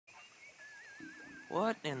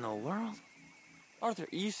What in the world? Arthur,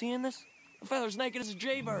 are you seeing this? The feather's naked as a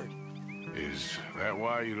jaybird. Is that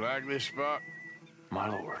why you like this spot? My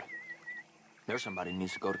lord. There's somebody who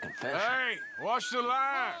needs to go to confession. Hey, watch the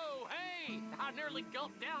line! Oh, hey! I nearly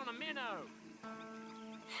gulped down a minnow.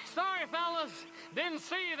 Sorry, fellas. Didn't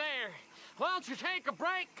see you there. Why don't you take a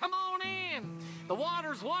break? Come on in. The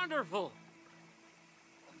water's wonderful.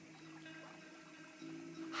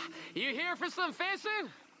 You here for some fishing?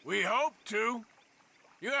 We hope to.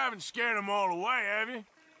 You haven't scared them all away, have you?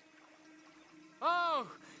 Oh,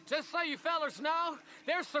 just so you fellas know,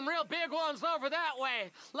 there's some real big ones over that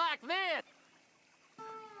way, like this.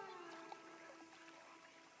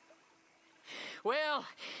 Well,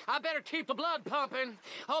 I better keep the blood pumping.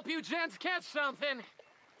 Hope you gents catch something.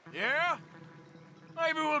 Yeah?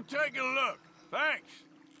 Maybe we'll take a look. Thanks.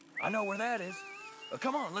 I know where that is.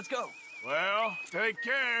 Come on, let's go. Well, take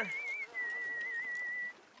care.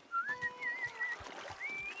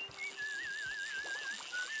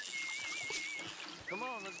 Come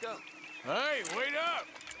on, let's go. Hey, wait up!